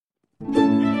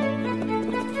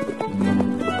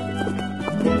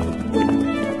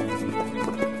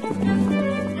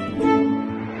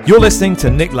You're listening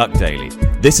to Nick Luck Daily.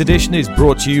 This edition is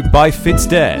brought to you by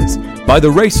FitzDares, by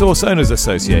the Racehorse Owners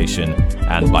Association,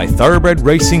 and by Thoroughbred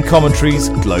Racing Commentary's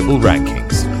Global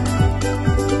Rankings.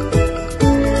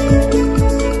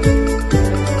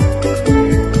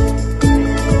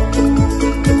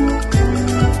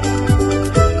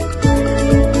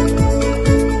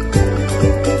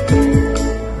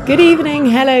 Good evening,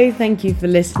 hello, thank you for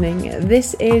listening.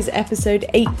 This is episode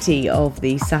 80 of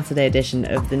the Saturday edition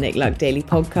of the Nick Luck Daily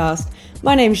podcast.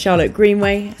 My name's Charlotte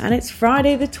Greenway and it's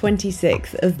Friday the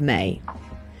 26th of May.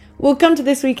 We'll come to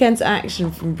this weekend's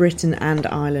action from Britain and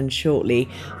Ireland shortly,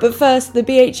 but first the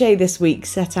BHA this week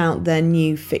set out their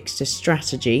new fixture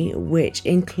strategy, which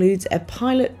includes a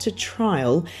pilot to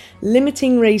trial,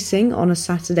 limiting racing on a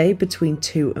Saturday between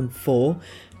 2 and 4,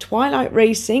 twilight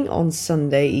racing on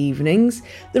Sunday evenings,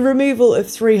 the removal of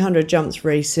 300 jumps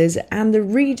races and the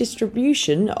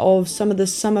redistribution of some of the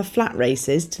summer flat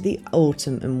races to the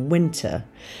autumn and winter.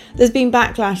 There's been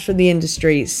backlash from the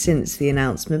industry since the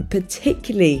announcement,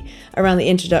 particularly around the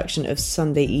introduction of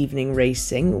Sunday evening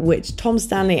racing, which Tom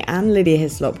Stanley and Lydia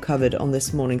Hislop covered on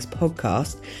this morning's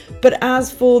podcast. But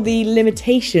as for the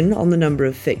limitation on the number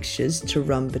of fixtures to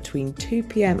run between 2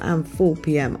 p.m. and 4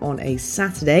 p.m. on a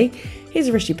Saturday, here's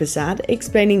Rishi Prasad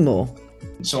explaining more.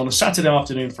 So on a Saturday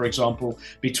afternoon, for example,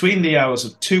 between the hours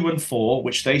of 2 and 4,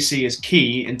 which they see as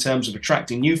key in terms of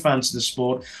attracting new fans to the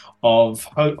sport, of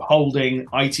holding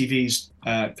ITV's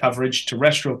coverage,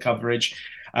 terrestrial coverage,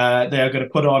 they are going to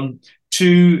put on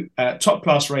 2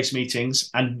 top-class race meetings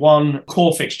and 1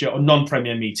 core fixture or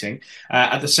non-premier meeting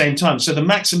at the same time. So the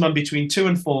maximum between 2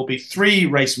 and 4 will be 3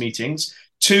 race meetings,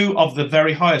 2 of the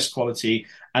very highest quality,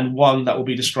 and 1 that will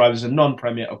be described as a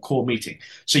non-premier or core meeting.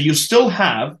 So you'll still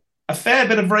have a fair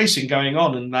bit of racing going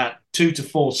on in that 2 to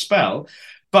 4 spell,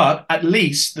 but at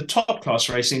least the top class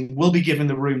racing will be given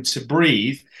the room to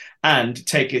breathe and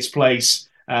take its place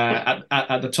at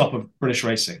the top of British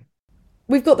racing.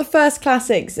 We've got the first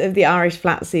classics of the Irish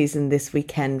flat season this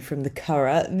weekend from the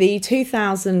Curragh. The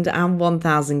 2,000 and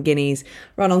 1,000 guineas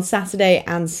run on Saturday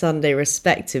and Sunday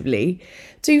respectively.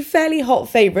 2 fairly hot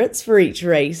favourites for each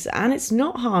race, and it's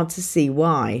not hard to see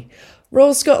why.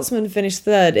 Royal Scotsman finished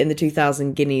 3rd in the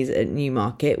 2,000 guineas at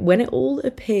Newmarket when it all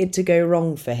appeared to go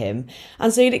wrong for him,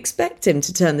 and so you'd expect him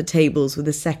to turn the tables with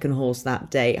the second horse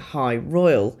that day, High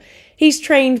Royal. He's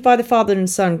trained by the father and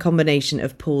son combination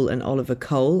of Paul and Ollie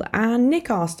Cole, and Nick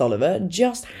asked Oliver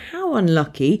just how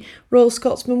unlucky Royal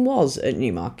Scotsman was at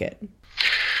Newmarket.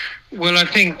 Well, I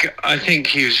think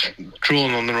he was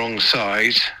drawn on the wrong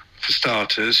side, for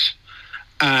starters,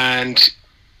 and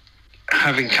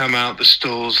having come out the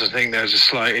stalls, I think there was a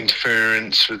slight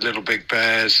interference with Little Big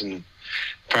Bears, and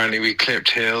apparently we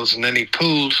clipped heels, and then he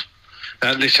pulled.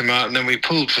 That lit him out, and then we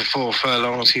pulled for 4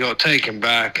 furlongs. He got taken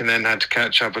back and then had to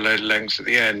catch up a load of lengths at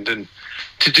the end. And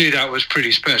to do that was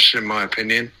pretty special, in my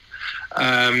opinion.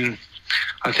 I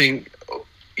think,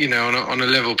 on a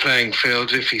level playing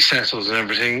field, if he settles and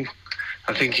everything,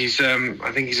 I think he's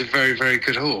a very, very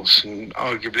good horse. And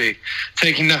arguably,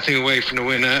 taking nothing away from the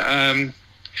winner,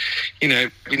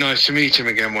 it'd be nice to meet him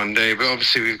again one day. But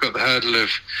obviously, we've got the hurdle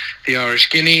of the Irish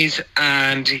Guineas,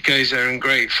 and he goes there in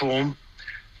great form.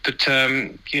 But,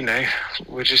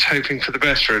 we're just hoping for the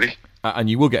best, really. And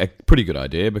you will get a pretty good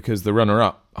idea because the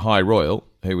runner-up, High Royal,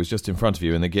 who was just in front of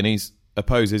you in the Guineas,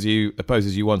 opposes you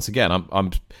once again.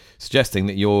 I'm suggesting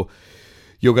that you're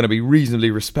going to be reasonably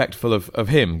respectful of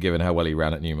him, given how well he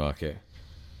ran at Newmarket.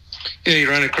 Yeah, he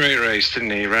ran a great race,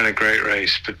 didn't he? He ran a great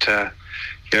race. But,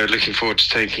 looking forward to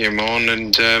taking him on.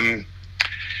 And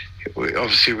we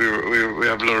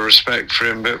have a lot of respect for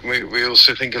him, but we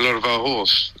also think a lot of our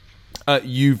horse.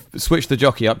 You've switched the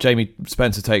jockey up. Jamie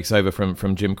Spencer takes over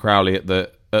from Jim Crowley at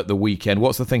the weekend.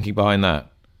 What's the thinking behind that?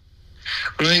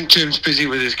 Well, I think Jim's busy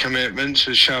with his commitments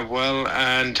with Shavwell,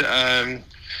 and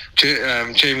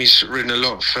Jamie's ridden a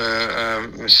lot for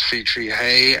Miss Featree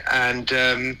Hay, and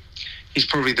he's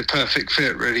probably the perfect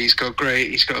fit. Really, he's got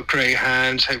great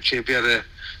hands. Hopefully, he'll be able to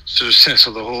sort of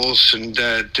settle the horse and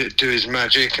do his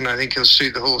magic, and I think he'll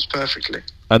suit the horse perfectly.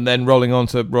 And then rolling on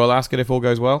to Royal Ascot if all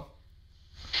goes well.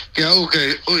 Yeah,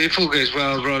 if all goes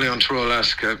well, rolling on to Royal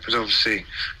Ascot, but obviously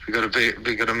we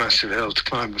got a massive hill to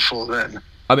climb before then.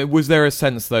 I mean, was there a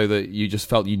sense though that you just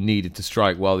felt you needed to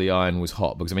strike while the iron was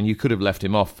hot? Because I mean, you could have left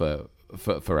him off for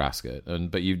Ascot,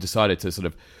 but you decided to sort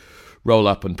of roll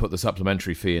up and put the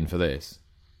supplementary fee in for this.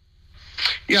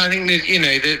 Yeah, I think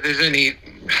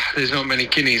there's not many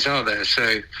guineas, are there?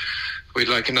 So we'd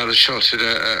like another shot at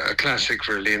a classic,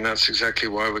 really, and that's exactly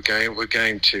why we're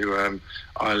going to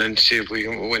Ireland to see if we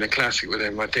can win a classic with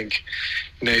him. I think,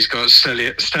 he's got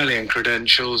stallion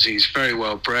credentials. He's very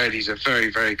well bred. He's a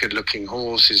very, very good looking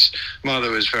horse. His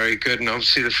mother was very good, and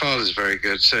obviously the father's very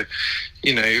good. So,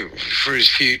 for his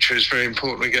future, it's very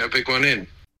important we get a big one in.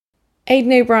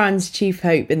 Aidan O'Brien's chief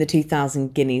hope in the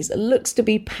 2000 Guineas looks to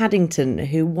be Paddington,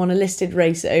 who won a listed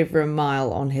race over a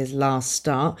mile on his last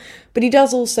start, but he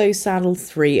does also saddle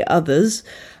 3 others.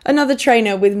 Another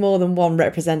trainer with more than one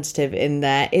representative in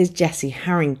there is Jessie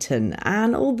Harrington,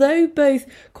 and although both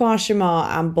Khoir Shamar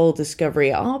and Bold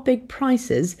Discovery are big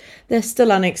prices, they're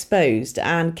still unexposed,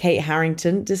 and Kate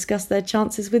Harrington discussed their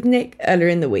chances with Nick earlier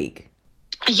in the week.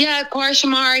 Yeah, Khoir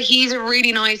Shamar, he's a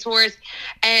really nice horse.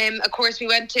 Of course, we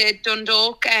went to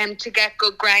Dundalk to get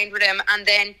good ground with him, and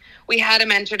then we had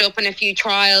him entered up in a few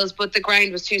trials, but the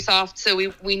ground was too soft, so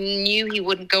we knew he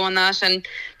wouldn't go on that. And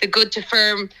the good to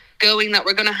firm going that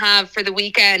we're going to have for the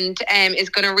weekend is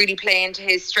going to really play into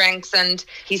his strengths, and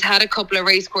he's had a couple of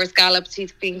racecourse gallops.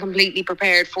 He's been completely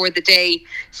prepared for the day,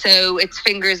 so it's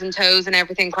fingers and toes and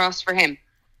everything crossed for him.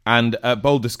 And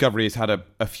Bold Discovery has had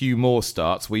a few more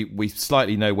starts. We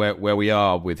slightly know where we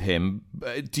are with him.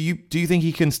 Do you think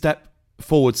he can step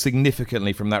forward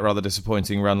significantly from that rather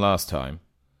disappointing run last time?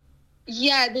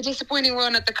 Yeah, the disappointing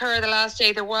run at the Curragh the last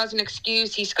day, there was an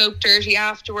excuse. He scoped dirty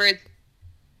afterwards,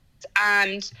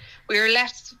 and we were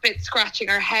left a bit scratching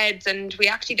our heads, and we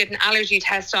actually did an allergy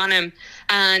test on him,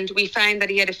 and we found that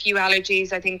he had a few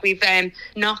allergies. I think we've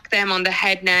knocked them on the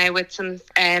head now with some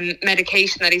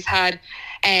medication that he's had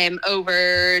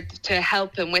over to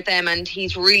help him with them, and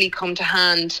he's really come to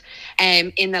hand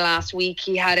in the last week.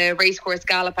 He had a racecourse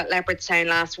gallop at Leopardstown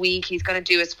last week. He's going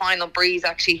to do his final breeze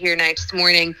actually here now this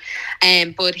morning,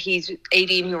 but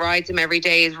Aideen, who rides him every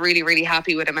day, is really, really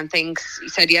happy with him, and thinks, he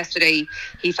said yesterday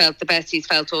he felt the best he's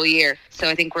felt all year. So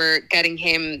I think we're getting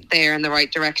him there in the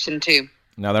right direction too.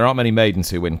 Now, there aren't many maidens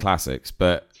who win classics,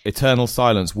 but Eternal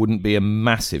Silence wouldn't be a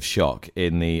massive shock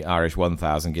in the Irish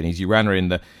 1000 Guineas. You ran her in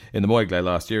the Moigley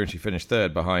last year, and she finished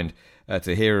third behind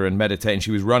Tahira and Meditate, and she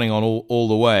was running on all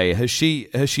the way. Has she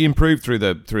improved through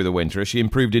the winter? Has she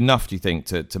improved enough, do you think,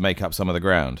 to make up some of the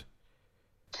ground?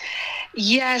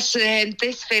 Yes,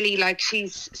 this filly,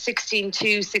 she's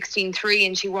 16.2, 16.3,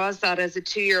 and she was that as a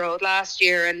 2-year-old last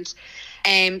year,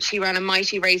 and she ran a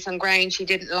mighty race on ground she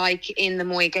didn't like in the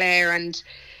Moigley,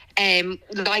 and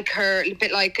like her, a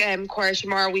bit like Khoir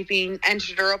Shamar, we've been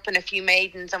entered her up in a few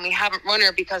maidens, and we haven't run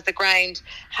her because the ground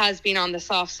has been on the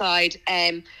soft side,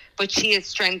 but she has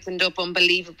strengthened up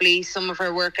unbelievably. Some of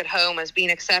her work at home has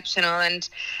been exceptional, and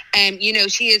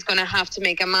she is going to have to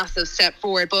make a massive step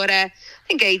forward. But I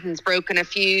think Aiden's broken a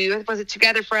few. Was it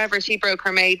Together Forever? She broke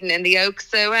her maiden in the Oaks,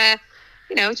 so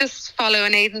just follow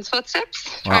in Aiden's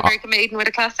footsteps. Try break a maiden with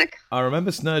a classic. I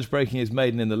remember Snurge breaking his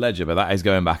maiden in the Ledger, but that is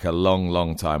going back a long,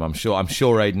 long time. I'm sure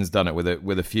Aiden's done it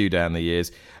with a few down the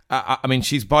years. I mean,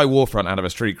 she's by Warfront out of a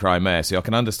street cry mare, so I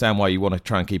can understand why you want to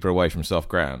try and keep her away from soft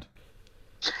ground.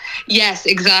 Yes,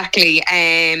 exactly.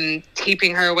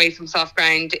 Keeping her away from soft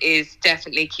ground is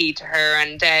definitely key to her,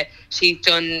 and she's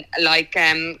done, like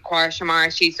Khoir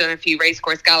Shamar, she's done a few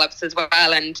racecourse gallops as well,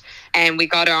 and we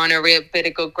got her on a real bit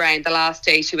of good ground. The last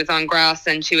day she was on grass,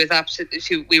 and she was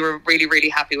we were really, really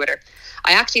happy with her.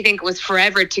 I actually think it was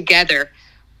Forever Together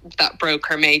that broke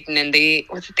her maiden in the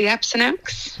Epsom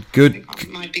Oaks? Good. I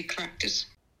might be corrected.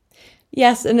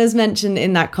 Yes, and as mentioned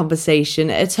in that conversation,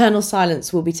 Eternal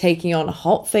Silence will be taking on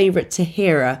hot favourite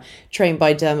Tahira, trained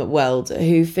by Dermot Weld,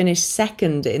 who finished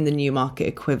second in the Newmarket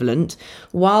equivalent,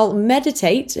 while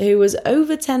Meditate, who was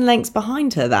over 10 lengths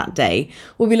behind her that day,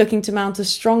 will be looking to mount a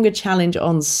stronger challenge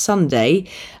on Sunday.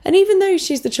 And even though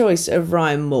she's the choice of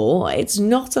Ryan Moore, it's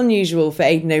not unusual for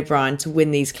Aidan O'Brien to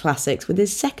win these classics with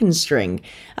his second string,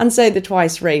 and so the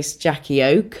twice-raced Jackie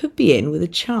O could be in with a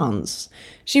chance.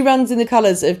 She runs in the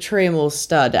colours of Triamore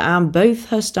Stud, and both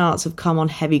her starts have come on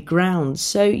heavy ground,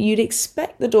 so you'd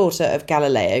expect the daughter of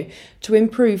Galileo to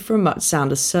improve from a much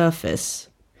sounder surface.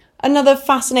 Another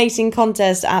fascinating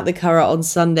contest at the Curragh on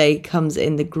Sunday comes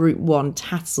in the Group 1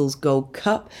 Tatzel's Gold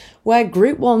Cup, where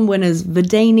Group 1 winners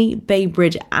Verdani,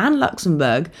 Baybridge and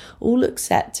Luxembourg all look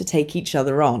set to take each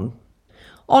other on.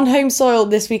 On home soil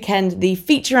this weekend, the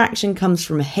feature action comes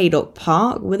from Haydock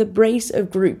Park with a brace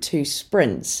of Group 2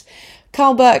 sprints.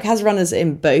 Karl Burke has runners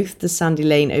in both the Sandy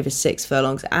Lane over 6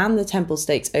 furlongs and the Temple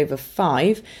Stakes over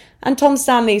 5, and Tom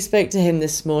Stanley spoke to him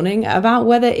this morning about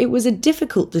whether it was a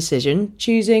difficult decision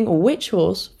choosing which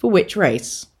horse for which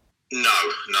race. No.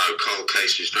 Cold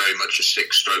Case is very much a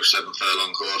 6-stroke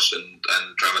 7-furlong horse, and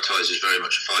Dramatise is very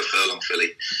much a 5-furlong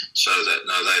filly. So that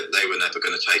they were never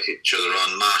going to take each other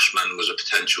on. Marshman was a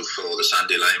potential for the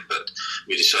Sandy Lane, but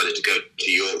we decided to go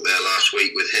to York there last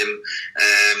week with him.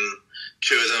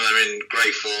 Two of them are in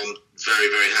great form. Very,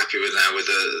 very happy with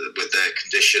their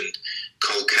condition.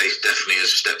 Cold Case definitely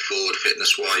has a step forward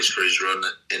fitness-wise for his run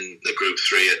in the Group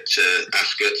 3 at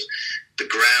Ascot. The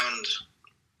ground,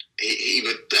 he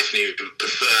would definitely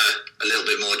prefer a little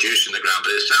bit more juice in the ground,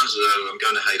 but it sounds as though, I'm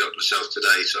going to Haydock myself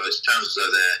today, so it sounds as though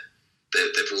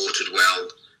they've watered well,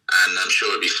 and I'm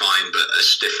sure it'll be fine, but a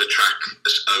stiffer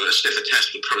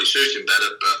test would probably suit him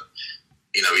better, but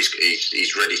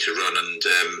he's ready to run, and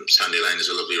Sandy Lane is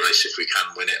a lovely race if we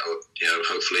can win it, or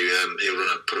hopefully he'll run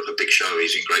and put up a big show.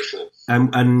 He's in great form.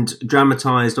 And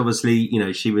Dramatised, obviously,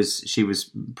 she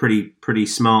was pretty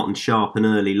smart and sharp and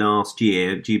early last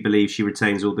year. Do you believe she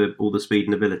retains all the speed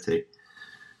and ability?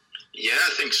 Yeah,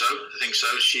 I think so.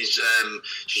 She's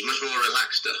much more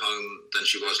relaxed at home than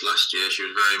she was last year. She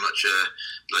was very much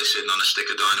like sitting on a stick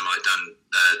of dynamite.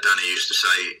 Danny used to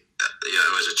say,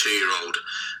 as a 2-year-old.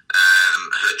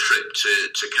 Her trip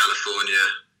to California,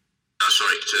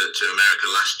 to America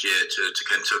last year, to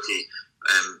Kentucky,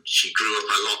 she grew up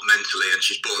a lot mentally, and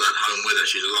she's brought that home with her.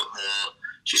 She's a lot more.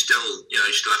 She's still, you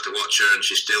still have to watch her, and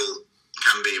she still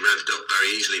can be revved up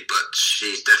very easily, but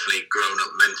she's definitely grown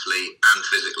up mentally and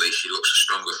physically. She looks a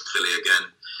stronger filly again.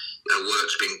 Her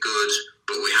work's been good,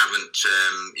 but we haven't.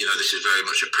 This is very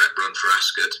much a prep run for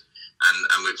Ascot.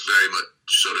 And we're very much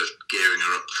sort of gearing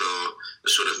her up for a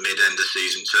sort of mid-end of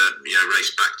season to race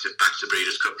back to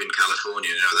Breeders' Cup in California.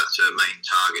 That's her main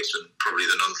targets, and probably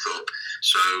the Nunthorpe.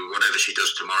 So whatever she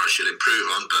does tomorrow, she'll improve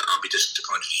on. But I'll be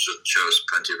disappointed if she doesn't show us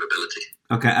plenty of ability.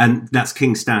 Okay, and that's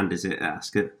King Stand, is it,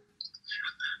 Ascot?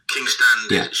 King Stand,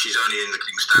 yeah. She's only in the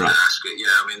King Stand right. at Ascot.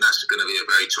 Yeah, I mean, that's going to be a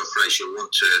very tough race. She'll want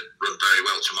to run very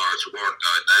well tomorrow to warrant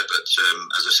going there. But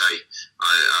as I say,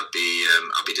 I'll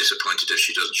be disappointed if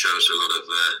she doesn't show us a lot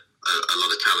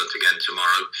of talent again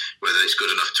tomorrow. Whether it's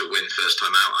good enough to win first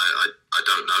time out, I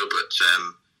don't know. But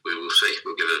we will see.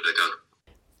 We'll give it a go.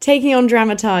 Taking on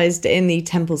Dramatised in the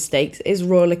Temple Stakes is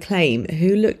Royal Acclaim,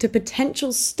 who looked a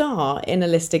potential star in a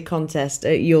listed contest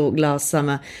at York last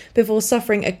summer before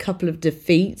suffering a couple of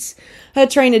defeats. Her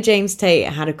trainer James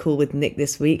Tate had a call with Nick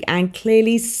this week and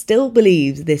clearly still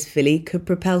believes this filly could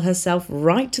propel herself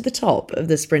right to the top of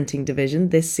the sprinting division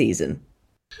this season.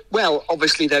 Well,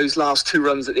 obviously those last 2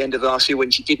 runs at the end of last year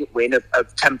when she didn't win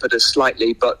have tempered us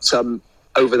slightly, but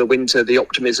over the winter, the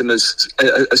optimism has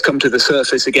come to the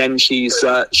surface again. She's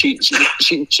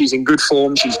in good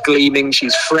form. She's gleaming.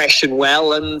 She's fresh and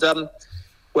well, and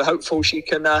we're hopeful she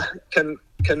can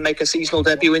make a seasonal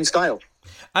debut in style.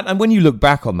 And when you look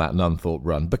back on that Nunthorpe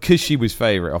run, because she was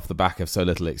favourite off the back of so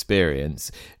little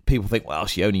experience, people think, well,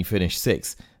 she only finished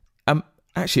 6th.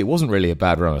 Actually, it wasn't really a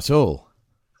bad run at all.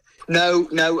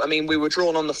 No. I mean, we were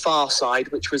drawn on the far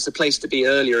side, which was the place to be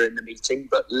earlier in the meeting.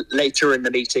 But later in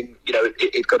the meeting,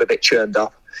 it got a bit churned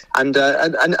up. And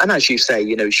as you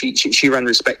say, she ran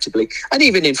respectably. And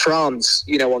even in France,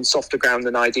 on softer ground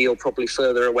than ideal, probably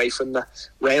further away from the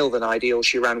rail than ideal,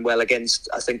 she ran well against,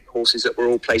 I think, horses that were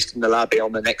all placed in the Labby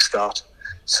on the next start.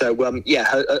 So,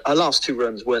 her last 2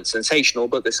 runs weren't sensational,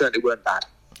 but they certainly weren't bad.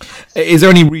 Is there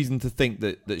any reason to think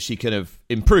that she can have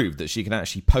improved, that she can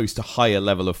actually post a higher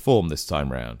level of form this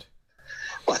time round?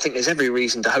 Well, I think there's every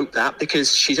reason to hope that,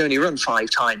 because she's only run 5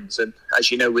 times. And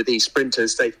as you know, with these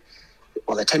sprinters, there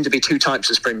tend to be 2 types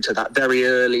of sprinter, that very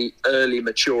early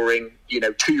maturing,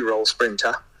 2-year-old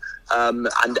sprinter. And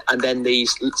then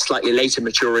these slightly later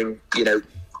maturing,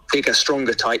 bigger,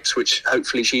 stronger types, which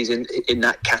hopefully she's in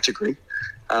that category.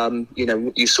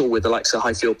 You saw with the likes of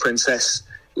Highfield Princess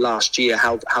last year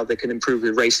how they can improve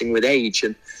with racing with age,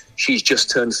 and she's just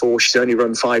turned 4. She's only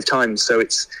run 5 times, so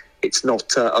it's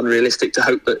not unrealistic to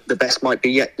hope that the best might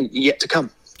be yet to come.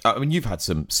 I mean, you've had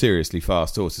some seriously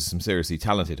fast horses, some seriously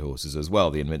talented horses as well,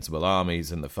 the Invincible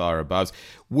Armies and the Far Aboves.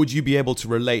 Would you be able to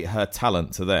relate her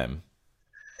talent to them?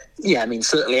 Yeah, I mean,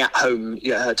 certainly at home,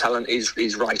 her talent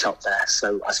is right up there.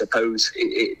 So I suppose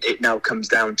it now comes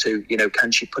down to,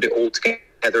 can she put it all together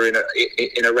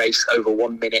in a race over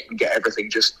 1 minute and get everything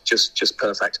just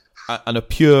perfect. And a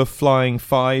pure flying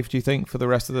 5, do you think, for the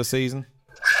rest of the season?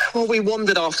 Well, we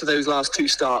wondered after those last 2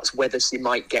 starts whether she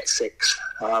might get 6.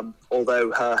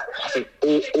 Although I think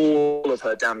all of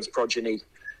her dam's progeny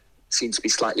seems to be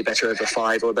slightly better over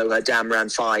 5, although her dam ran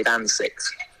 5 and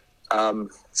 6.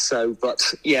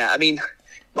 But yeah, I mean,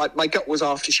 my gut was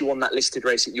after she won that listed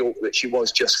race at York that she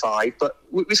was just 5, but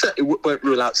we certainly won't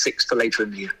rule out 6 for later in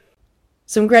the year.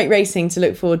 Some great racing to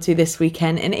look forward to this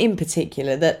weekend, and in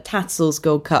particular, the Tatzel's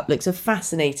Gold Cup looks a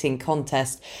fascinating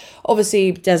contest.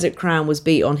 Obviously, Desert Crown was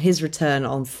beat on his return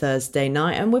on Thursday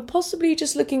night, and we're possibly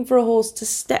just looking for a horse to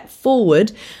step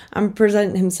forward and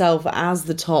present himself as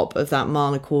the top of that mile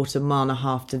and a quarter, mile and a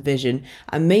half division,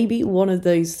 and maybe one of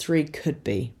those three could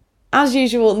be. As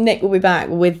usual, Nick will be back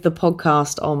with the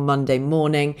podcast on Monday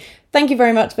morning. Thank you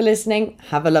very much for listening.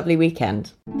 Have a lovely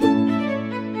weekend.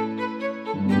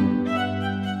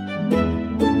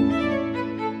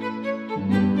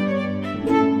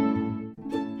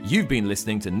 You've been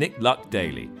listening to Nick Luck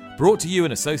Daily, brought to you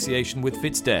in association with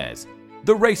FitzDares,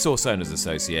 the Racehorse Owners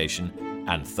Association,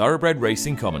 and Thoroughbred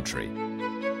Racing Commentary.